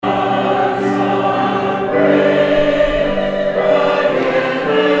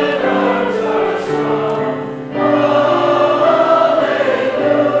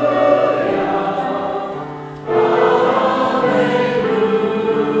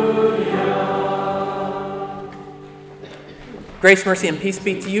Grace, mercy, and peace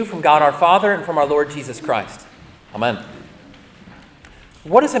be to you from God our Father and from our Lord Jesus Christ. Amen.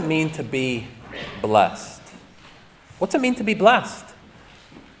 What does it mean to be blessed? What's it mean to be blessed?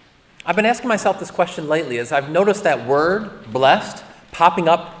 I've been asking myself this question lately as I've noticed that word, blessed, popping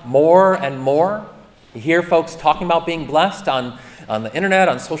up more and more. You hear folks talking about being blessed on the internet,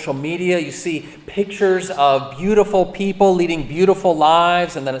 on social media. You see pictures of beautiful people leading beautiful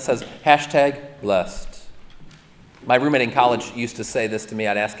lives, and then it says, #blessed. My roommate in college used to say this to me.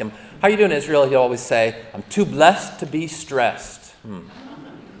 I'd ask him, "How you doing, Israel?" He'd always say, "I'm too blessed to be stressed."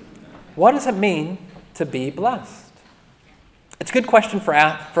 What does it mean to be blessed? It's a good question for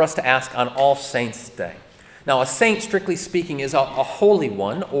us to ask on All Saints' Day. Now, a saint, strictly speaking, is a holy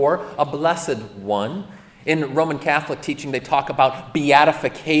one or a blessed one. In Roman Catholic teaching, they talk about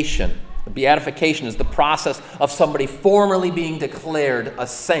beatification. The beatification is the process of somebody formally being declared a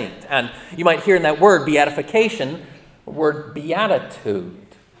saint. And you might hear in that word, beatification, the word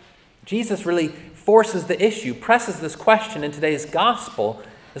beatitude. Jesus really forces the issue, presses this question in today's gospel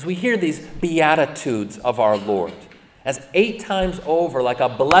as we hear these beatitudes of our Lord. As 8 times over, like a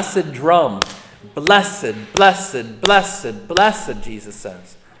blessed drum, blessed, blessed, blessed, blessed, Jesus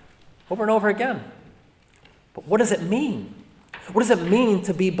says, over and over again. But what does it mean? What does it mean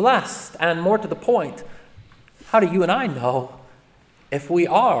to be blessed? And more to the point, how do you and I know if we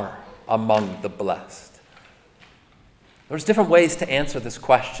are among the blessed? There's different ways to answer this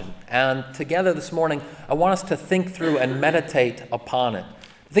question. And together this morning, I want us to think through and meditate upon it.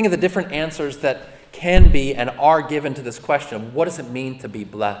 Think of the different answers that can be and are given to this question of what does it mean to be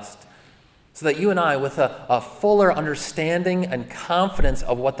blessed? So that you and I, with a fuller understanding and confidence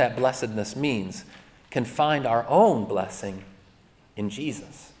of what that blessedness means, can find our own blessing in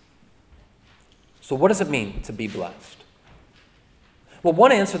Jesus. So what does it mean to be blessed? Well,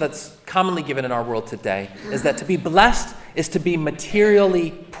 one answer that's commonly given in our world today is that to be blessed is to be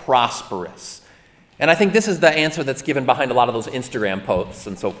materially prosperous. And I think this is the answer that's given behind a lot of those Instagram posts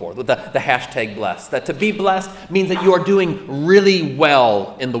and so forth, with the #blessed. That to be blessed means that you are doing really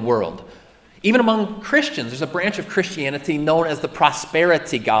well in the world. Even among Christians, there's a branch of Christianity known as the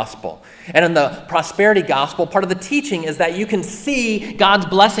prosperity gospel. And in the prosperity gospel, part of the teaching is that you can see God's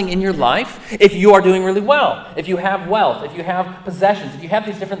blessing in your life if you are doing really well. If you have wealth, if you have possessions, if you have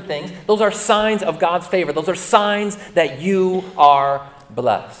these different things, those are signs of God's favor. Those are signs that you are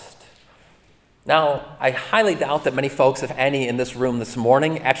blessed. Now, I highly doubt that many folks, if any, in this room this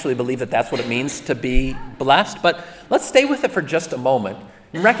morning actually believe that that's what it means to be blessed. But let's stay with it for just a moment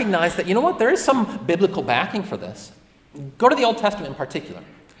and recognize that, you know what, there is some biblical backing for this. Go to the Old Testament in particular.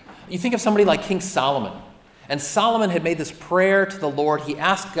 You think of somebody like King Solomon. And Solomon had made this prayer to the Lord. He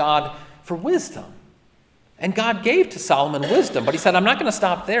asked God for wisdom. And God gave to Solomon wisdom. But he said, I'm not going to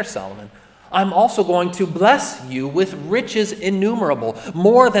stop there, Solomon. I'm also going to bless you with riches innumerable,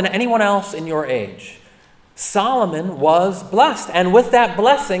 more than anyone else in your age. Solomon was blessed. And with that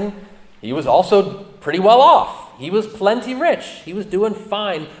blessing, he was also pretty well off. He was plenty rich. He was doing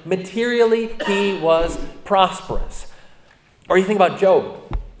fine. Materially, he was prosperous. Or you think about Job.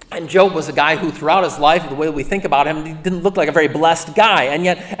 And Job was a guy who throughout his life, the way we think about him, he didn't look like a very blessed guy. And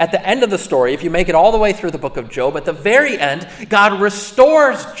yet at the end of the story, if you make it all the way through the book of Job, at the very end, God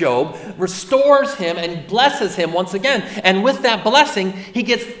restores Job, restores him and blesses him once again. And with that blessing, he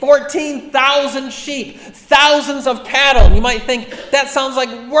gets 14,000 sheep, thousands of cattle. And you might think, that sounds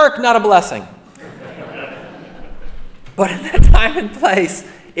like work, not a blessing. But in that time and place,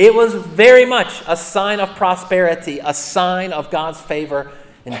 it was very much a sign of prosperity, a sign of God's favor.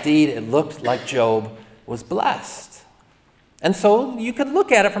 Indeed, it looked like Job was blessed. And so you could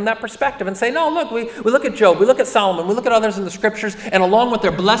look at it from that perspective and say, no, look, we look at Job, we look at Solomon, we look at others in the scriptures, and along with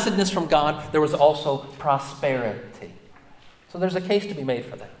their blessedness from God, there was also prosperity. So there's a case to be made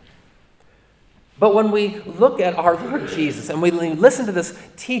for that. But when we look at our Lord Jesus and we listen to this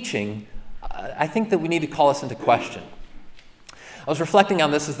teaching, I think that we need to call this into question. I was reflecting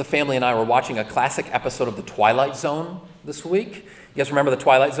on this as the family and I were watching a classic episode of The Twilight Zone this week. You guys remember The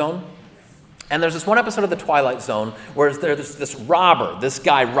Twilight Zone? And there's this one episode of The Twilight Zone where there's this robber, this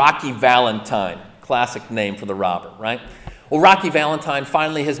guy, Rocky Valentine. Classic name for the robber, right? Well, Rocky Valentine,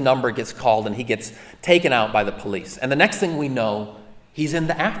 finally his number gets called and he gets taken out by the police. And the next thing we know, he's in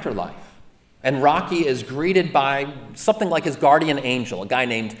the afterlife. And Rocky is greeted by something like his guardian angel, a guy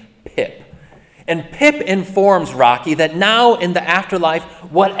named Pip. And Pip informs Rocky that now in the afterlife,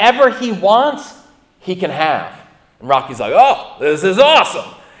 whatever he wants, he can have. And Rocky's like, oh, this is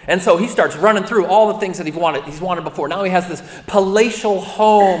awesome. And so he starts running through all the things that he's wanted before. Now he has this palatial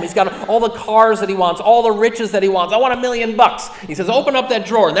home. He's got all the cars that he wants, all the riches that he wants. I want $1 million. He says, open up that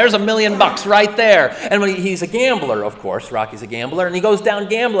drawer, and there's $1 million right there. And when he's a gambler, of course, Rocky's a gambler, and he goes down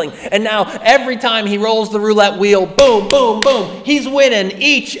gambling. And now every time he rolls the roulette wheel, boom, boom, boom, he's winning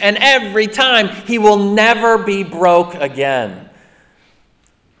each and every time. He will never be broke again.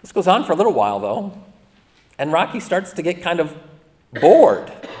 This goes on for a little while, though. And Rocky starts to get kind of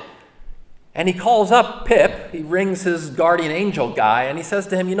bored. And he calls up Pip. He rings his guardian angel guy, and he says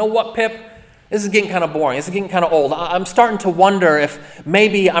to him, you know what, Pip? This is getting kind of boring. This is getting kind of old. I'm starting to wonder if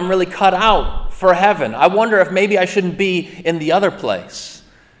maybe I'm really cut out for heaven. I wonder if maybe I shouldn't be in the other place.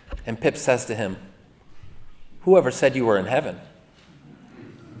 And Pip says to him, whoever said you were in heaven?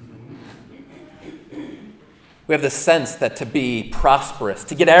 We have this sense that to be prosperous,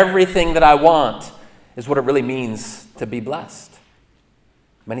 to get everything that I want, is what it really means to be blessed.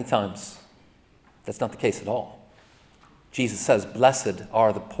 Many times, that's not the case at all. Jesus says, blessed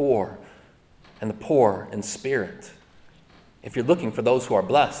are the poor, and the poor in spirit. If you're looking for those who are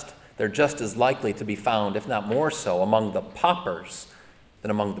blessed, they're just as likely to be found, if not more so, among the paupers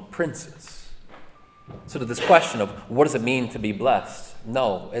than among the princes. So to this question of what does it mean to be blessed?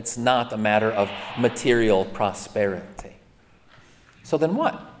 No, it's not a matter of material prosperity. So then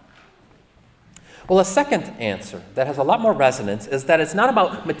what? Well, a second answer that has a lot more resonance is that it's not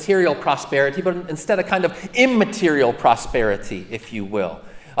about material prosperity, but instead a kind of immaterial prosperity, if you will.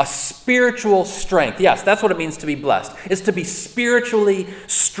 A spiritual strength. Yes, that's what it means to be blessed, is to be spiritually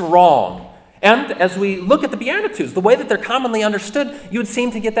strong. And as we look at the Beatitudes, the way that they're commonly understood, you would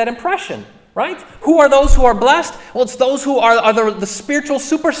seem to get that impression. Right? Who are those who are blessed? Well, it's those who are the spiritual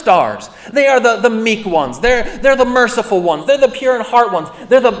superstars. They are the meek ones. They're the merciful ones. They're the pure in heart ones.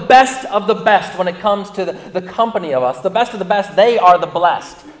 They're the best of the best when it comes to the company of us. The best of the best, they are the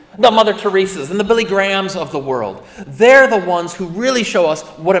blessed. The Mother Teresas and the Billy Grahams of the world. They're the ones who really show us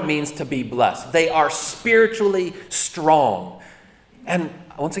what it means to be blessed. They are spiritually strong. And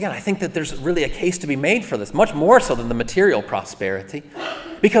once again, I think that there's really a case to be made for this, much more so than the material prosperity.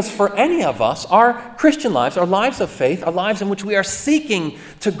 Because for any of us, our Christian lives, our lives of faith, are lives in which we are seeking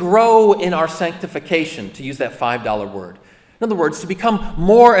to grow in our sanctification, to use that $5 word. In other words, to become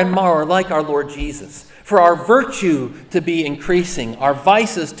more and more like our Lord Jesus. For our virtue to be increasing, our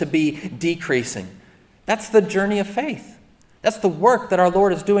vices to be decreasing. That's the journey of faith. That's the work that our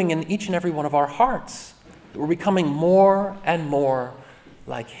Lord is doing in each and every one of our hearts. We're becoming more and more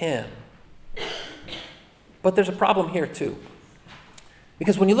like Him. But there's a problem here too.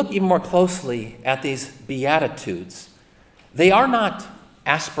 Because when you look even more closely at these Beatitudes, they are not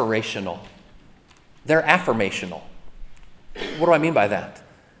aspirational. They're affirmational. What do I mean by that?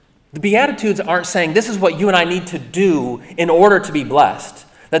 The Beatitudes aren't saying this is what you and I need to do in order to be blessed.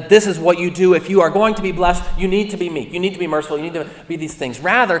 That this is what you do. If you are going to be blessed, you need to be meek. You need to be merciful. You need to be these things.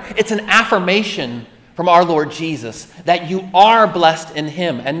 Rather, it's an affirmation from our Lord Jesus that you are blessed in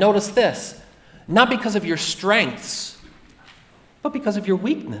Him. And notice this, not because of your strengths, but because of your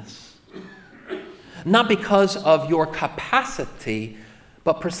weakness. Not because of your capacity,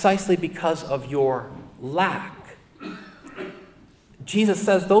 but precisely because of your lack. Jesus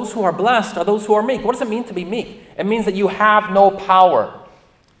says those who are blessed are those who are meek. What does it mean to be meek? It means that you have no power,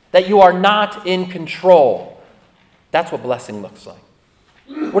 that you are not in control. That's what blessing looks like.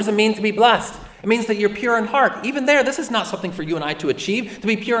 What does it mean to be blessed? It means that you're pure in heart. Even there, this is not something for you and I to achieve. To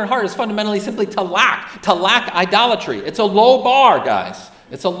be pure in heart is fundamentally simply to lack idolatry. It's a low bar, guys.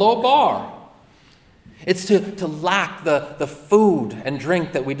 It's a low bar. It's to lack the food and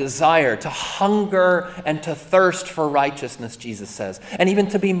drink that we desire, to hunger and to thirst for righteousness, Jesus says. And even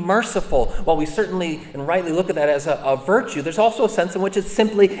to be merciful, while we certainly and rightly look at that as a virtue, there's also a sense in which it's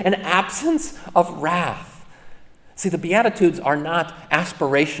simply an absence of wrath. See, the Beatitudes are not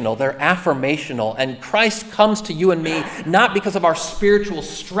aspirational, they're affirmational. And Christ comes to you and me not because of our spiritual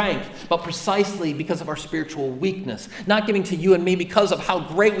strength, but precisely because of our spiritual weakness. Not giving to you and me because of how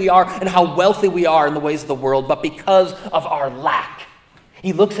great we are and how wealthy we are in the ways of the world, but because of our lack.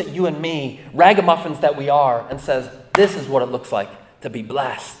 He looks at you and me, ragamuffins that we are, and says, this is what it looks like to be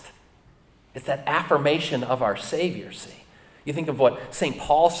blessed. It's that affirmation of our Savior, see. You think of what St.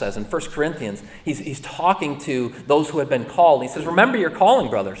 Paul says in 1 Corinthians. He's talking to those who have been called. He says, remember your calling,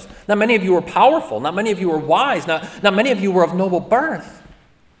 brothers. Not many of you were powerful. Not many of you were wise. Not many of you were of noble birth.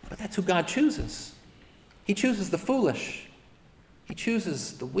 But that's who God chooses. He chooses the foolish. He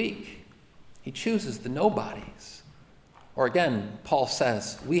chooses the weak. He chooses the nobodies. Or again, Paul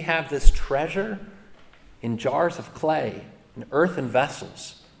says, we have this treasure in jars of clay, in earthen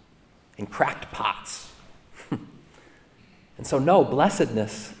vessels, in cracked pots. And so, no,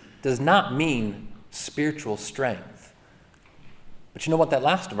 blessedness does not mean spiritual strength. But you know what, that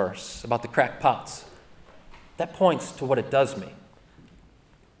last verse about the cracked pots, that points to what it does mean.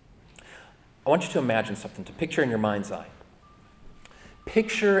 I want you to imagine something, to picture in your mind's eye.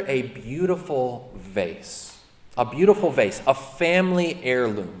 Picture a beautiful vase, a family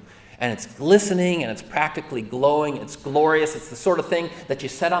heirloom. And it's glistening and it's practically glowing. It's glorious. It's the sort of thing that you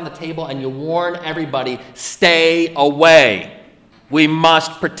set on the table and you warn everybody, stay away. We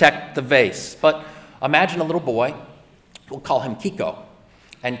must protect the vase. But imagine a little boy. We'll call him Kiko.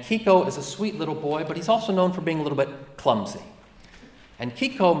 And Kiko is a sweet little boy, but he's also known for being a little bit clumsy. And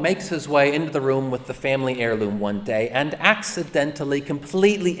Kiko makes his way into the room with the family heirloom one day and accidentally,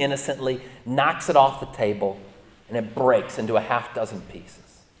 completely innocently, knocks it off the table and it breaks into a half dozen pieces.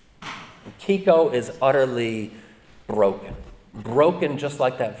 And Kiko is utterly broken just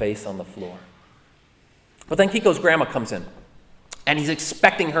like that vase on the floor. But then Kiko's grandma comes in. And he's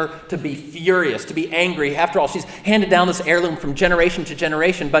expecting her to be furious, to be angry. After all, she's handed down this heirloom from generation to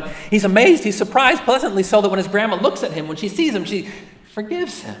generation. But he's amazed, he's surprised, pleasantly so, that when his grandma looks at him, when she sees him, she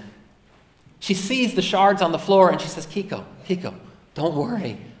forgives him. She sees the shards on the floor and she says, Kiko, don't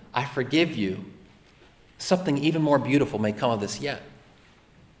worry, I forgive you. Something even more beautiful may come of this yet.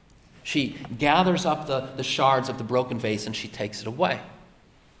 She gathers up the shards of the broken vase and she takes it away.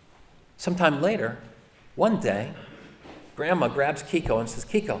 Sometime later, one day, Grandma grabs Kiko and says,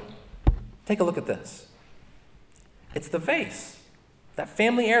 Kiko, take a look at this. It's the vase, that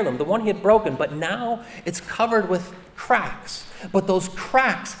family heirloom, the one he had broken, but now it's covered with cracks. But those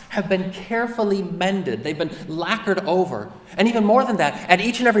cracks have been carefully mended. They've been lacquered over. And even more than that, at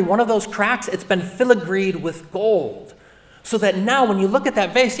each and every one of those cracks, it's been filigreed with gold. So that now when you look at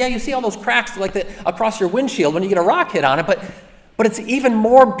that vase, yeah, you see all those cracks like that across your windshield when you get a rock hit on it, but it's even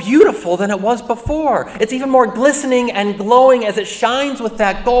more beautiful than it was before. It's even more glistening and glowing as it shines with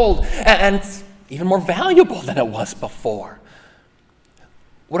that gold, and it's even more valuable than it was before.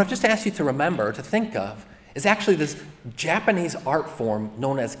 What I've just asked you to remember, to think of, is actually this Japanese art form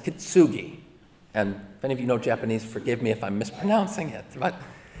known as kintsugi. And if any of you know Japanese, forgive me if I'm mispronouncing it, but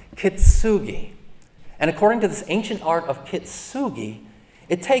kintsugi. And according to this ancient art of kintsugi,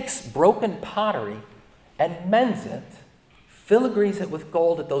 it takes broken pottery and mends it, filigrees it with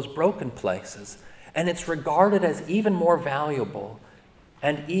gold at those broken places, and it's regarded as even more valuable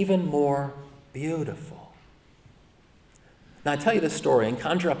and even more beautiful. Now, I tell you this story and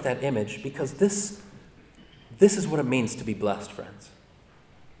conjure up that image because this is what it means to be blessed, friends.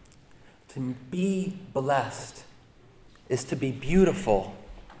 To be blessed is to be beautiful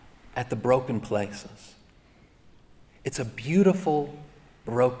at the broken places. It's a beautiful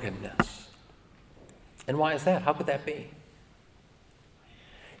brokenness. And why is that? How could that be?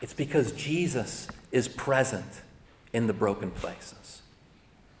 It's because Jesus is present in the broken places.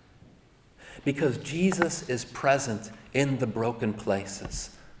 Because Jesus is present in the broken places,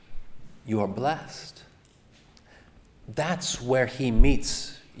 you are blessed. That's where he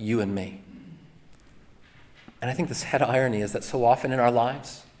meets you and me. And I think the sad irony is that so often in our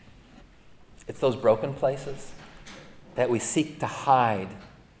lives, it's those broken places that we seek to hide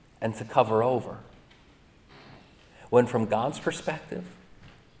and to cover over. When from God's perspective,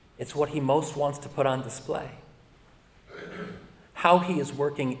 it's what he most wants to put on display. How he is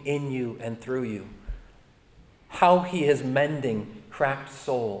working in you and through you. How he is mending cracked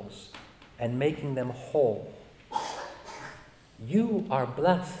souls and making them whole. You are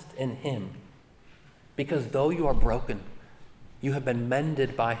blessed in him because though you are broken, you have been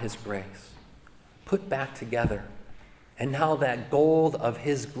mended by his grace, put back together, and now that gold of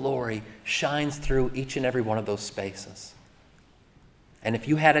his glory shines through each and every one of those spaces. And if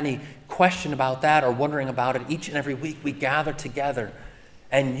you had any question about that or wondering about it, each and every week we gather together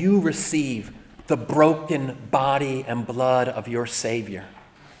and you receive the broken body and blood of your Savior.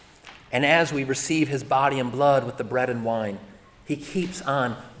 And as we receive his body and blood with the bread and wine, he keeps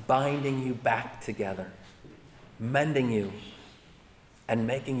on binding you back together, mending you, and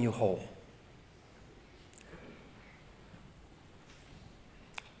making you whole.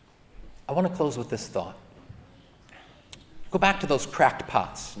 I want to close with this thought. Go back to those cracked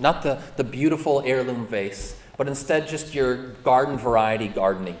pots, not the beautiful heirloom vase, but instead just your garden variety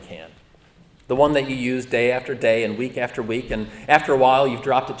gardening can. The one that you use day after day and week after week, and after a while you've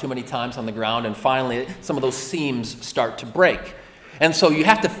dropped it too many times on the ground, and finally some of those seams start to break. And so you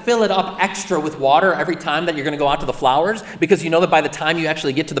have to fill it up extra with water every time that you're going to go out to the flowers, because you know that by the time you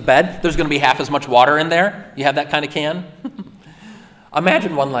actually get to the bed, there's going to be half as much water in there. You have that kind of can?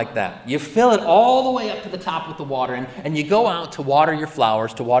 Imagine one like that. You fill it all the way up to the top with the water, and you go out to water your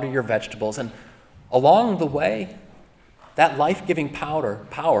flowers, to water your vegetables, and along the way, that life-giving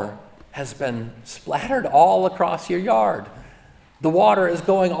power has been splattered all across your yard. The water is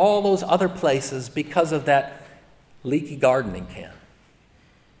going all those other places because of that leaky gardening can.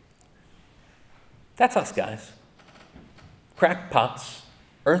 That's us, guys. Cracked pots,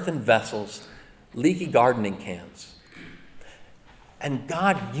 earthen vessels, leaky gardening cans. And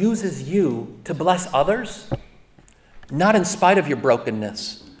God uses you to bless others, not in spite of your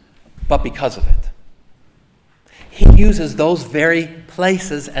brokenness, but because of it. He uses those very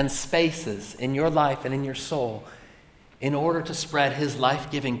places and spaces in your life and in your soul in order to spread his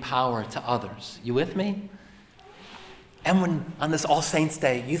life-giving power to others. You with me? And when on this All Saints'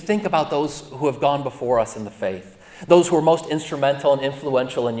 Day, you think about those who have gone before us in the faith, those who are most instrumental and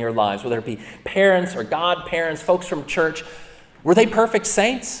influential in your lives, whether it be parents or godparents, folks from church, were they perfect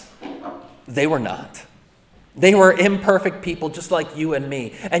saints? They were not. They were imperfect people just like you and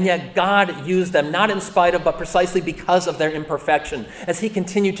me. And yet God used them, not in spite of, but precisely because of their imperfection, as he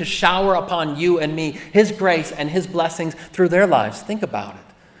continued to shower upon you and me his grace and his blessings through their lives. Think about it.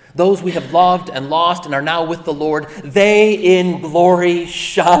 Those we have loved and lost and are now with the Lord, they in glory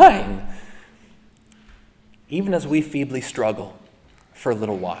shine. Even as we feebly struggle for a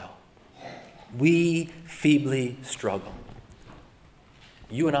little while. We feebly struggle.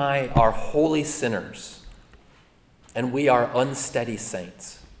 You and I are holy sinners. And we are unsteady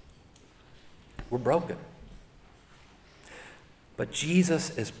saints. We're broken. But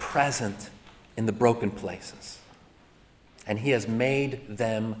Jesus is present in the broken places. And he has made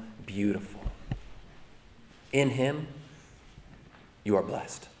them beautiful. In him, you are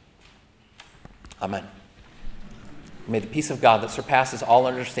blessed. Amen. May the peace of God that surpasses all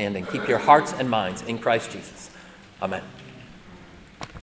understanding keep your hearts and minds in Christ Jesus. Amen.